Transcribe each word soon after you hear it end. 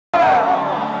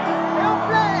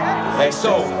Hey,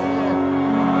 so,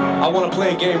 I want to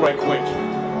play a game right quick.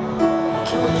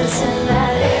 Can we pretend that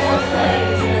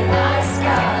airplanes in the night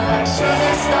sky like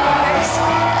shooting stars?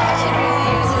 I can really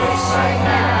use a wish right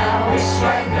now, wish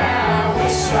right now,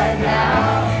 wish right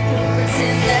now. Can we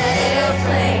pretend that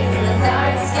airplanes in the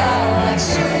night sky like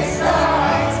shooting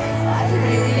stars? I can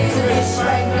really use a wish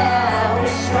right now,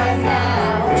 wish right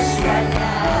now, wish right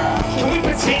now. Can we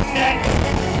pretend that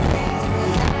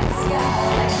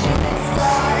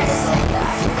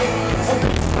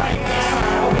right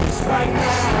now, right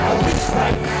now,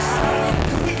 right now?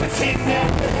 Can we pretend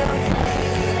that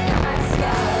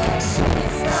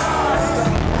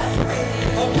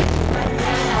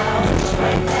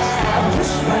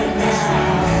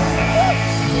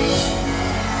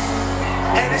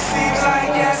And it seems like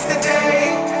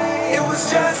yesterday, it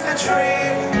was just a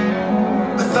dream.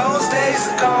 But those days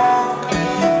are gone,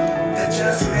 they're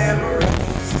just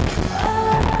memories.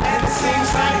 And it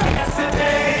seems like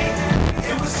yesterday,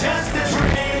 it was just a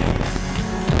dream.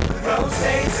 But those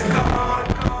days are gone.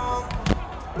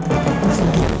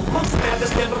 Most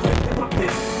matters never been my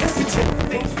pen. Let's pretend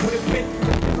things would have been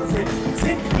different.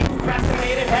 Pretend he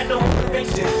procrastinated, had no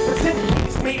motivation. Pretend he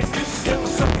just made excuses, there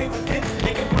was something within.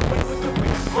 They can run away with the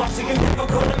wind. Marching and never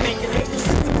gonna make it. Hate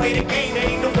to play the game, there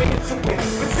ain't no way to win.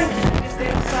 Pretend he just stay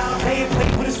outside, play and play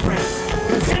with his friends.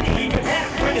 Pretend he even had a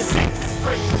friend and sex is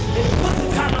free. And it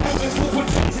wasn't time to move his food with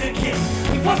change it again.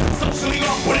 He wasn't socially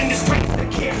awkward in the strength to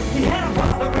care. He had a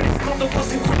father and his mother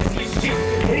wasn't crazy as shit.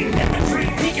 And he never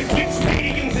dreamed he could get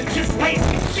stadiums and just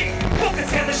lazy shit.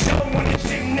 Focus on the show when the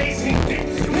gymnasium fit.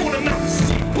 You want him out of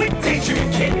shit with danger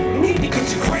and kid. You need to get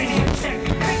your cranium checked.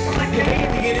 People like an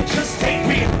alien, it just ain't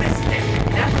realistic.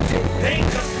 Now pretend they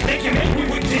ain't just making angry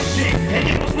with this shit. And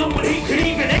there was no one he could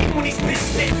even aim when he's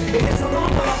pissed it. And his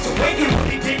alarm went off to waken, but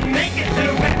he didn't make it to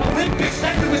the rap Olympics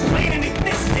like he was playing and he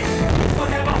missed it. He's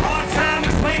gonna have a hard time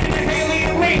explaining to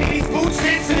alien lady these boot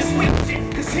shits and his whip shit.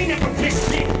 Cause he never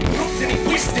missed it. He hoped and he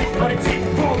wished it, but it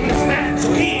didn't fall in his lap.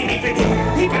 So he ain't even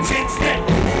here. He pretends that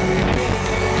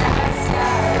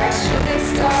shooting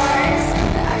stars.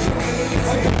 I can really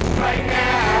use it right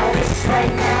now, it's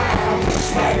right now,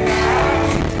 it's right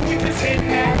now. We pretend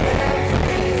that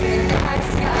night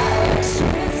sky like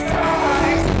shooting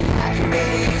stars. I can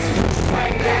really use it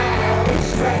right now,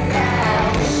 it's right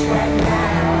now, it's right now.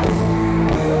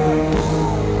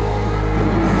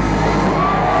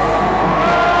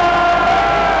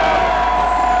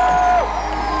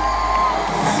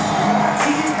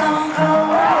 Please don't go.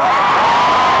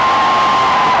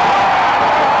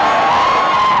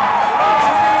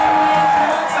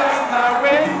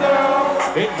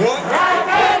 Big boy.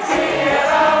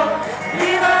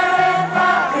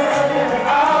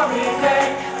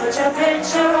 Put your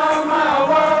picture on my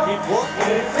wall. Big boy.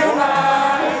 It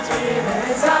reminds me that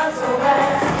it's not so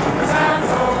bad. It's not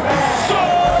so bad.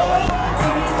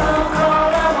 Please don't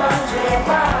call the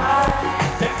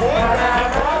 105. Big boy. But I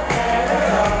don't care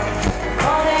at all.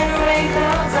 Calling rain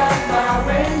comes out my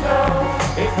window.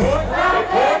 Big boy. Not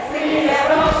with me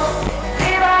at all.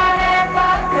 Even if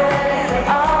I could, it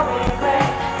all be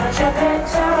great. Put your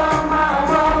picture on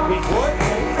my wall. Big boy.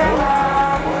 It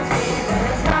reminds me that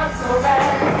it's not so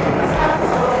bad. It's not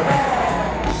so bad.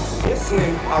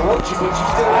 Listening, I wrote you, but you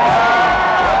still ain't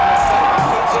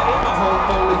in my home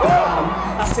phone at the bottom.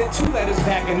 I sent 2 letters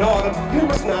back in autumn. You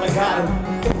must not have got them.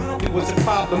 There probably was a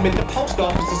problem in the post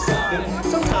office or something.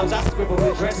 Sometimes I scribble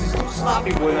addresses too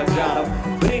sloppy when I jot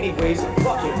them. But anyways,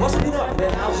 fuck it. What's it up,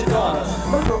 man? How's your daughter?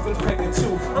 My girlfriend's pregnant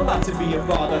too. I'm about to be a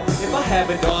father. If I have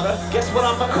a daughter, guess what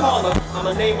I'ma call her?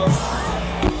 I'ma name her.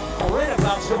 I read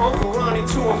about your Uncle Ronnie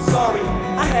too, I'm sorry.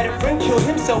 I had a friend kill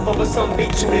himself over some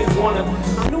bitch who didn't want him.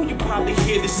 I know you probably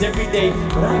hear this every day,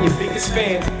 but I'm your biggest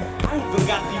fan. I even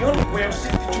got the underground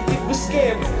shit that you did was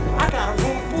scams. I got a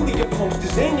room full of your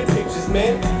posters and your pictures,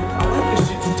 man. I like the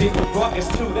shit you did with Ruckus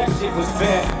too, that shit was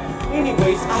bad.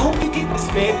 Anyways, I hope you get this,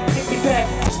 man. Hit me back,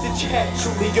 it's the chat,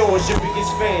 truly yours, your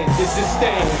biggest fan. This is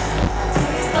Stan.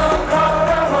 Please don't call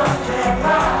the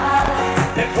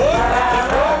 105. That boy, that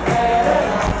boy.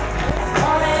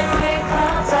 Calling rain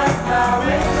comes out my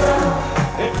window.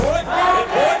 That boy, Not that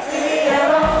boy. with me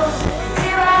at all.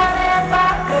 Even if I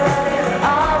could, it would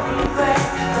all be great.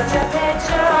 Put your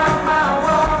picture on my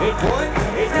wall. Hey boy,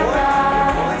 hey boy.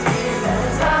 Reminds me that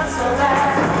it's not so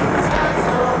bad. It's not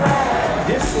so bad.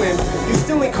 This Slim, you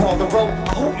still ain't called the road.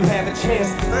 I hope you have a chance.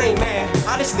 I ain't mad.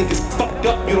 I just think it's fucked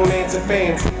up you don't answer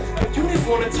fans. If you didn't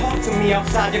want to talk to me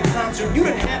outside your concert, you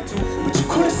didn't have to. But you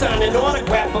could have signed an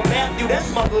autograph for Matthew. That's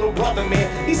my little brother, man.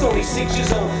 He's only 6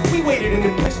 years old. We waited in the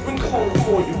blistering cold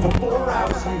for you for 4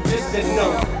 hours and you just said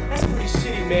no. That's pretty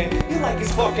shitty, man. man. He like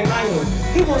his fucking island.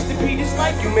 He wants to be just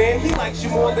like you, man. He likes you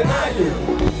more than I do.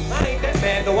 I ain't that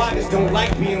bad, though. I just don't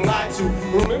like being lied to.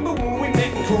 Remember when we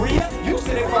met in Korea? You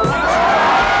said if I liked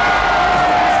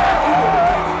you,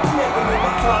 you never knew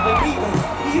my father neither.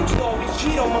 He used to always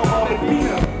cheat on my mom and beat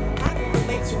her. I can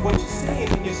relate to what you're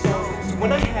saying in your songs. So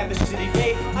when I have a shitty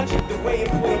day, I drift away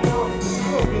and put it on. This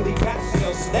girl really got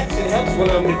sales, so that shit helps when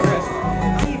I'm depressed.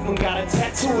 I even got a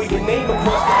tattoo of your name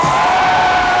across the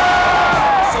chest.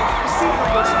 So you see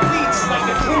how much it bleeds, it's like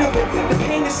adrenaline. The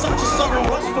pain is such a sudden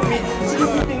rush for me. So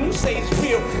everything you say is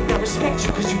real. I respect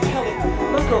you cause you tell it.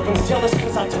 My girlfriend's jealous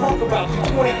cause I talk about you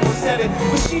 24/7.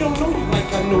 But she don't know you like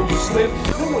I know you, Slim.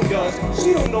 No one does.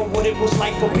 She don't know what it was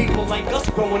like for people like us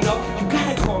growing up. You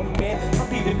gotta call me, man. I'll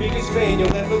be the biggest fan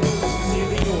you'll ever lose.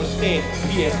 Sincerely yours, Stan.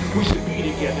 P.S. We should be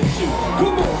together too.